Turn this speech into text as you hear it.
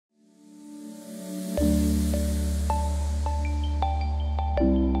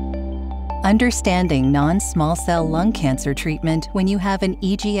Understanding non-small cell lung cancer treatment when you have an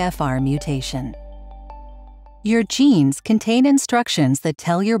EGFR mutation. Your genes contain instructions that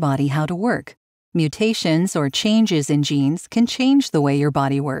tell your body how to work. Mutations or changes in genes can change the way your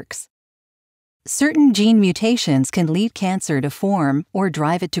body works. Certain gene mutations can lead cancer to form or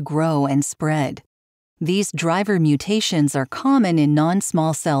drive it to grow and spread. These driver mutations are common in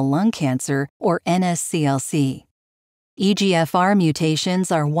non-small cell lung cancer, or NSCLC. EGFR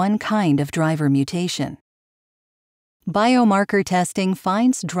mutations are one kind of driver mutation. Biomarker testing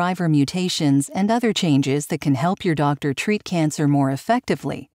finds driver mutations and other changes that can help your doctor treat cancer more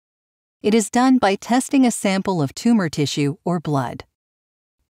effectively. It is done by testing a sample of tumor tissue or blood.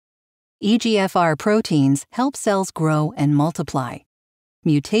 EGFR proteins help cells grow and multiply.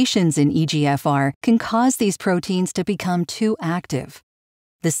 Mutations in EGFR can cause these proteins to become too active.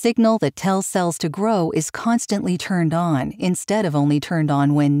 The signal that tells cells to grow is constantly turned on instead of only turned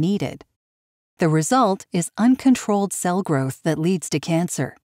on when needed. The result is uncontrolled cell growth that leads to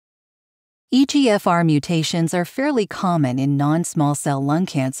cancer. EGFR mutations are fairly common in non-small cell lung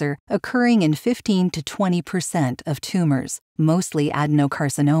cancer, occurring in 15 to 20% of tumors, mostly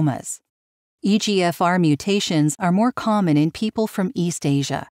adenocarcinomas. EGFR mutations are more common in people from East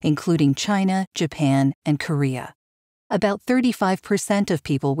Asia, including China, Japan, and Korea. About 35% of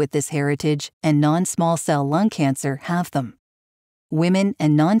people with this heritage and non-small cell lung cancer have them. Women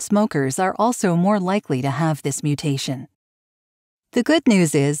and non-smokers are also more likely to have this mutation. The good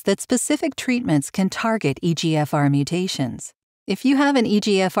news is that specific treatments can target EGFR mutations. If you have an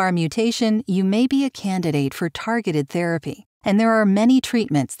EGFR mutation, you may be a candidate for targeted therapy, and there are many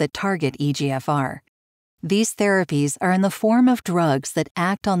treatments that target EGFR. These therapies are in the form of drugs that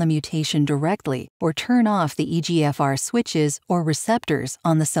act on the mutation directly or turn off the EGFR switches or receptors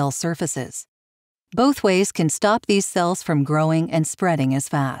on the cell surfaces. Both ways can stop these cells from growing and spreading as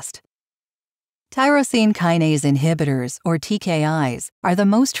fast. Tyrosine kinase inhibitors, or TKIs, are the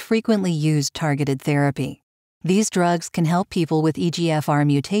most frequently used targeted therapy. These drugs can help people with EGFR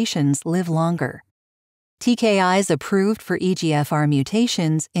mutations live longer. TKIs approved for EGFR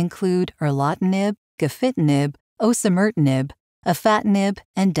mutations include erlotinib, gefitinib, osimertinib, afatinib,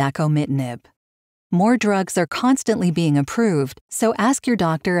 and dacomitinib. More drugs are constantly being approved, so ask your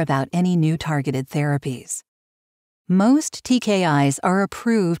doctor about any new targeted therapies. Most TKIs are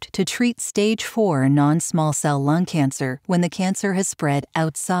approved to treat stage 4 non-small cell lung cancer when the cancer has spread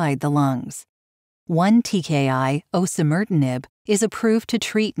outside the lungs. One TKI, osimertinib, is approved to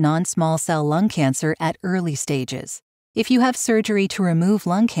treat non-small cell lung cancer at early stages. If you have surgery to remove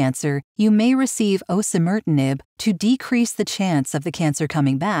lung cancer, you may receive osimertinib to decrease the chance of the cancer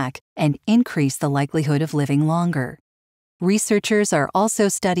coming back and increase the likelihood of living longer. Researchers are also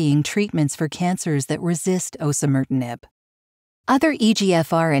studying treatments for cancers that resist osimertinib. Other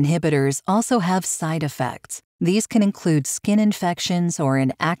EGFR inhibitors also have side effects. These can include skin infections or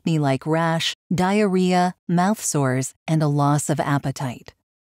an acne-like rash, diarrhea, mouth sores, and a loss of appetite.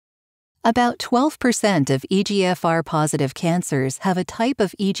 About 12% of EGFR-positive cancers have a type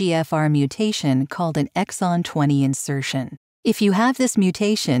of EGFR mutation called an exon 20 insertion. If you have this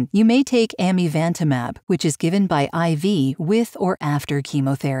mutation, you may take amivantamab, which is given by IV with or after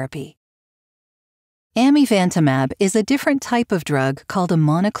chemotherapy. Amivantamab is a different type of drug called a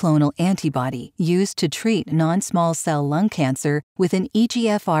monoclonal antibody used to treat non-small cell lung cancer with an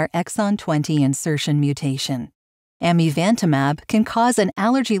EGFR exon 20 insertion mutation. Amivantamab can cause an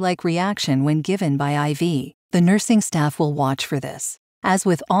allergy-like reaction when given by IV. The nursing staff will watch for this. As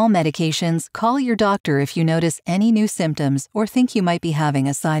with all medications, call your doctor if you notice any new symptoms or think you might be having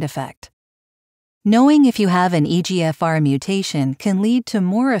a side effect. Knowing if you have an EGFR mutation can lead to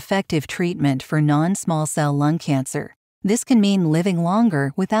more effective treatment for non-small cell lung cancer. This can mean living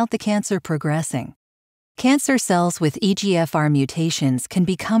longer without the cancer progressing. Cancer cells with EGFR mutations can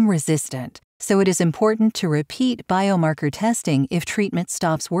become resistant, so it is important to repeat biomarker testing if treatment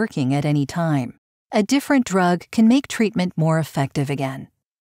stops working at any time. A different drug can make treatment more effective again.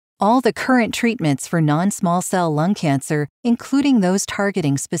 All the current treatments for non-small cell lung cancer, including those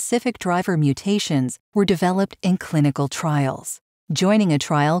targeting specific driver mutations, were developed in clinical trials. Joining a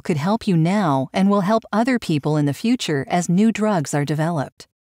trial could help you now and will help other people in the future as new drugs are developed.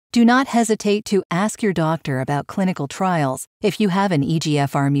 Do not hesitate to ask your doctor about clinical trials if you have an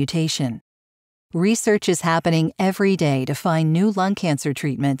EGFR mutation. Research is happening every day to find new lung cancer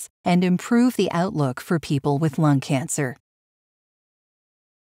treatments and improve the outlook for people with lung cancer.